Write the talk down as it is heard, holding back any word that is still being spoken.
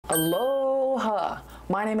Aloha!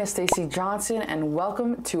 My name is Stacy Johnson and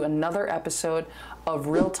welcome to another episode of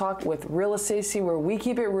Real Talk with Real Stacy, where we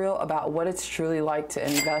keep it real about what it's truly like to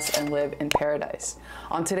invest and live in paradise.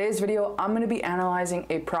 On today's video, I'm going to be analyzing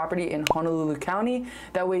a property in Honolulu County.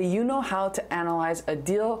 That way you know how to analyze a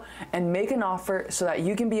deal and make an offer so that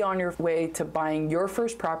you can be on your way to buying your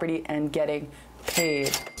first property and getting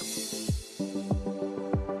paid.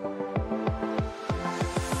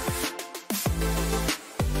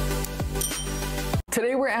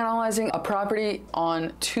 Today we're analyzing a property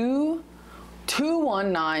on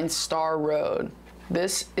 2219 Star Road.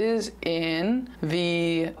 This is in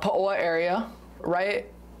the Paoa area, right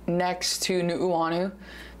next to Nu'uanu.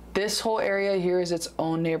 This whole area here is its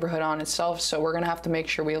own neighborhood on itself, so we're gonna have to make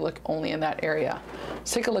sure we look only in that area.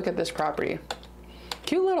 Let's take a look at this property.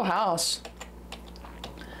 Cute little house.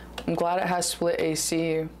 I'm glad it has split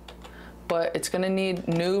AC, but it's gonna need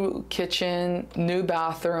new kitchen, new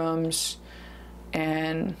bathrooms,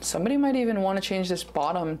 and somebody might even want to change this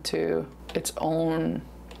bottom to its own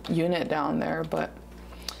unit down there, but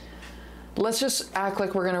let's just act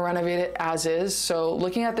like we're going to renovate it as is. So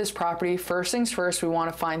looking at this property, first things first, we want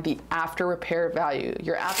to find the after repair value.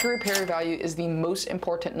 Your after repair value is the most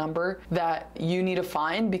important number that you need to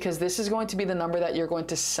find, because this is going to be the number that you're going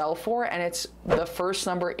to sell for, and it's the first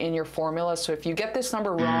number in your formula. So if you get this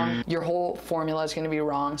number wrong, your whole formula is going to be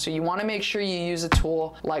wrong. So you want to make sure you use a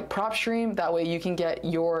tool like PropStream. That way you can get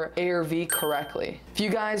your ARV correctly. If you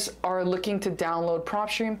guys are looking to download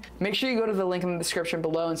PropStream, make sure you go to the link in the description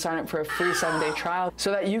below and sign up for a free 7-day trial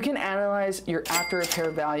so that you can analyze your after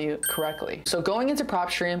repair value correctly. So going into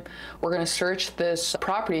PropStream, we're going to search this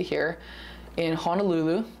property here in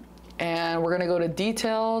Honolulu, and we're going to go to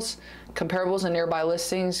details, comparables and nearby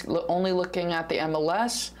listings, only looking at the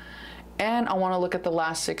MLS, and I want to look at the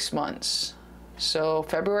last 6 months. So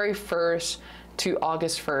February 1st to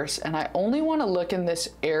August 1st, and I only want to look in this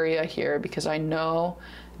area here because I know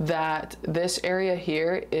that this area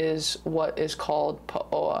here is what is called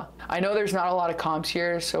Paoa. I know there's not a lot of comps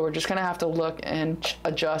here, so we're just gonna have to look and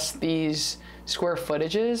adjust these square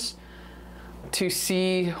footages to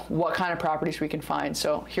see what kind of properties we can find.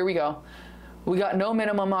 So here we go. We got no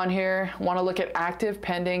minimum on here. Want to look at active,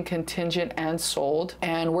 pending, contingent, and sold.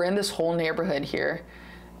 And we're in this whole neighborhood here.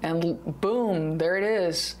 And boom, there it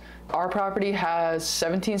is. Our property has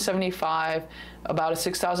 1775, about a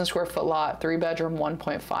 6,000 square foot lot, 3-bedroom,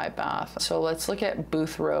 1.5 bath. So let's look at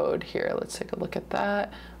Booth Road here. Let's take a look at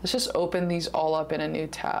that. Let's just open these all up in a new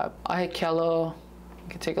tab. Ahekelo, you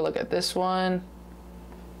can take a look at this one.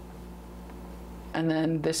 And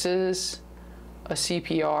then this is a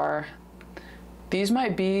CPR. These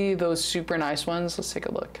might be those super nice ones. Let's take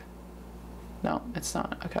a look. No, it's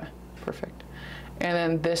not. Okay, perfect. And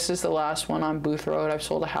then this is the last one on Booth Road. I've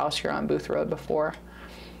sold a house here on Booth Road before.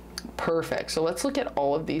 Perfect. So let's look at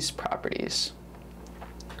all of these properties.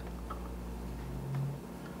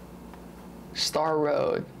 Star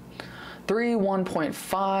Road,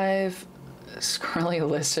 1.5. It's currently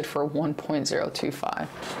listed for 1.025.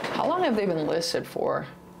 How long have they been listed for?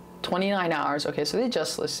 29 hours. Okay, so they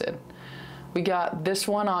just listed. We got this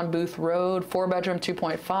one on Booth Road, 4-bedroom,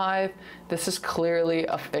 2.5. This is clearly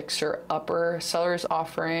a fixer-upper. Seller's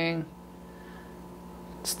offering.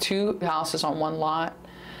 It's 2 houses on 1 lot.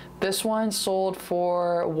 This one sold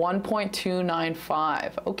for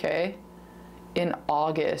 1.295. Okay, in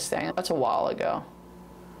August. Dang, that's a while ago.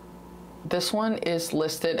 This one is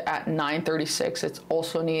listed at 936. It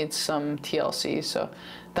also needs some TLC, so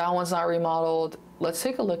that one's not remodeled. Let's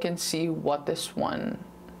take a look and see what this one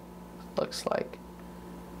looks like.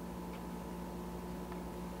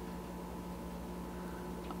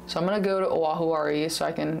 So I'm gonna go to Oahu RE so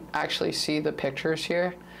I can actually see the pictures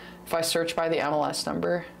here. If I search by the MLS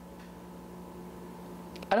number,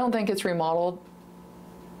 I don't think it's remodeled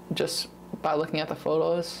just by looking at the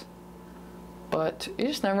photos, but you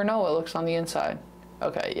just never know what looks on the inside.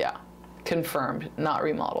 Okay, yeah, confirmed, not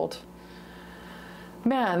remodeled.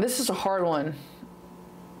 Man, this is a hard one.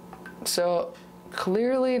 So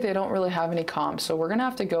clearly they don't really have any comps, so we're gonna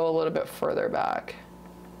have to go a little bit further back.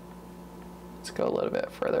 Let's go a little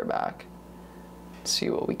bit further back. Let's see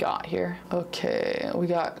what we got here. Okay, we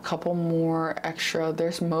got a couple more extra.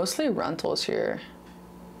 There's mostly rentals here.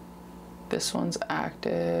 This one's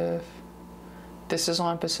active. This is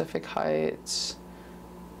on Pacific Heights.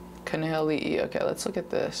 Kanali'i. Okay, let's look at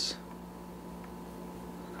this.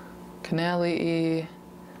 Kanali'i,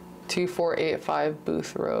 2485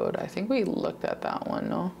 Booth Road. I think we looked at that one,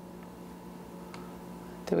 no?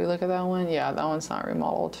 Did we look at that one? Yeah, that one's not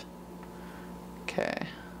remodeled. Okay.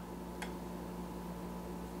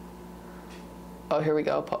 Oh, here we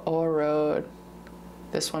go. Paoa Road.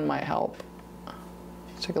 This one might help.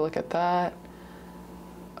 Let's take a look at that.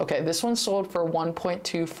 Okay, this one sold for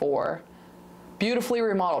 1.24. Beautifully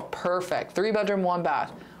remodeled, perfect. 3-bedroom, 1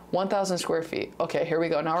 bath, 1,000 square feet. Okay, here we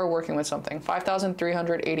go. Now we're working with something.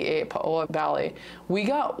 5,388 Paoa Valley. We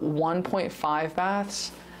got 1.5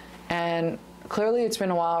 baths, and clearly it's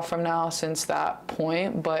been a while from now since that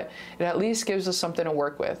point, but it at least gives us something to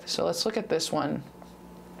work with. So let's look at this one.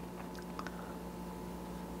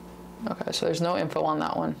 Okay, so there's no info on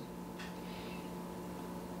that one.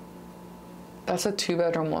 That's a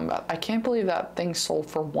 2-bedroom, 1 bath. I can't believe that thing sold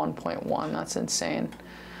for 1.1. That's insane.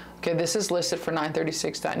 Okay, this is listed for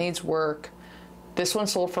 936. That needs work. This one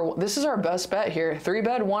sold for, this is our best bet here.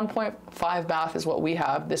 3-bed, 1.5 bath is what we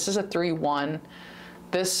have. This is a 3-1.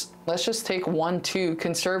 This, let's just take 1.2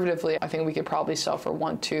 conservatively. I think we could probably sell for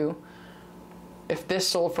 1.2. If this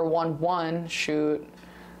sold for 1.1, shoot.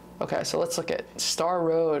 Okay, so let's look at Star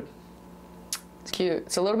Road. It's cute.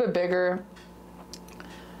 It's a little bit bigger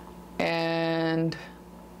and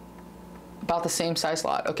about the same size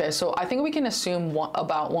lot. Okay, so I think we can assume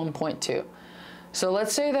about 1.2. So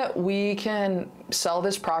let's say that we can sell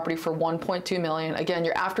this property for 1.2 million. Again,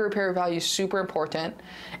 your after repair value is super important.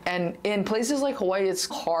 And in places like Hawaii, it's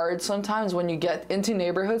hard sometimes when you get into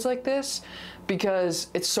neighborhoods like this because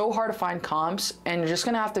it's so hard to find comps and you're just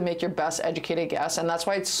gonna have to make your best educated guess. And that's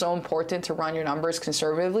why it's so important to run your numbers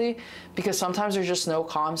conservatively, because sometimes there's just no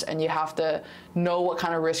comps and you have to know what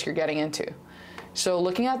kind of risk you're getting into. So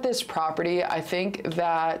looking at this property, I think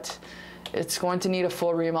that it's going to need a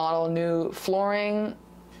full remodel, new flooring,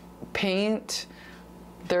 paint.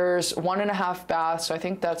 There's 1.5 baths, so I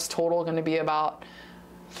think that's total going to be about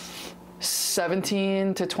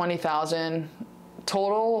 17 to 20,000.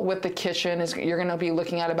 Total with the kitchen is you're going to be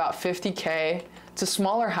looking at about 50K. It's a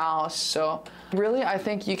smaller house, so really I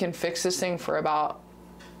think you can fix this thing for about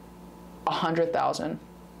 100,000.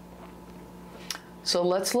 So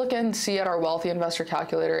let's look and see at our Wealthy Investor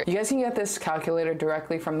Calculator. You guys can get this calculator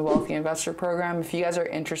directly from the Wealthy Investor Program. If you guys are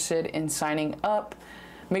interested in signing up,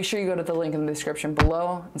 make sure you go to the link in the description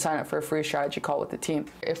below and sign up for a free strategy call with the team.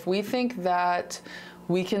 If we think that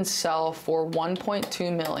we can sell for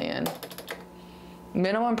 1.2 million,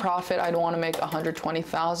 minimum profit, I'd want to make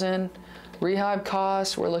 120,000. Rehab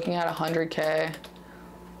costs, we're looking at 100K.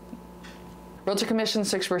 Realtor commission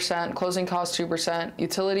 6%, closing costs 2%,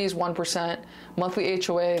 utilities 1%, monthly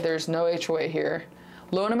HOA, there's no HOA here.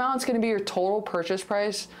 Loan amount is going to be your total purchase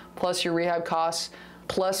price plus your rehab costs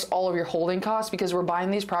plus all of your holding costs, because we're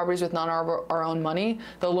buying these properties with none of our own money.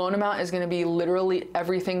 The loan amount is going to be literally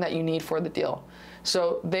everything that you need for the deal.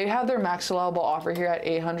 So they have their max allowable offer here at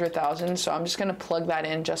 800,000, so I'm just going to plug that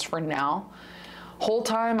in just for now. Hold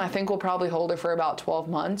time, I think we'll probably hold it for about 12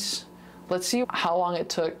 months. Let's see how long it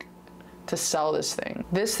took to sell this thing.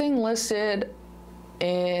 This thing listed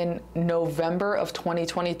in November of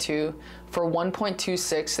 2022 for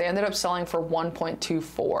 1.26. They ended up selling for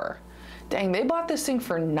 1.24. Dang, they bought this thing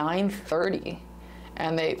for 930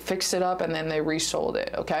 and they fixed it up and then they resold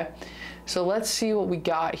it, okay? So let's see what we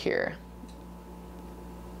got here.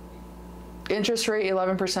 Interest rate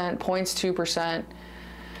 11%, points 2%,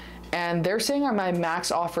 and they're saying my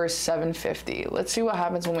max offer is 750. Let's see what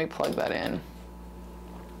happens when we plug that in.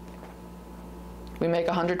 We make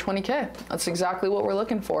 120K. That's exactly what we're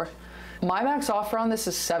looking for. My max offer on this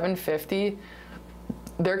is 750.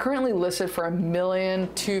 They're currently listed for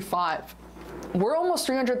 $1,250,000. We're almost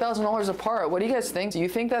 $300,000 apart. What do you guys think? Do you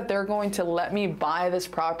think that they're going to let me buy this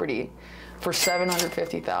property for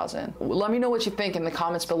 $750,000? Let me know what you think in the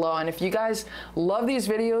comments below. And if you guys love these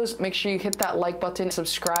videos, make sure you hit that like button,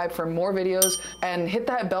 subscribe for more videos, and hit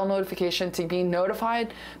that bell notification to be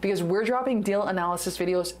notified, because we're dropping deal analysis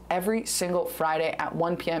videos every single Friday at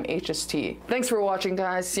 1 p.m. HST. Thanks for watching,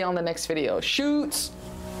 guys. See you on the next video. Shoots!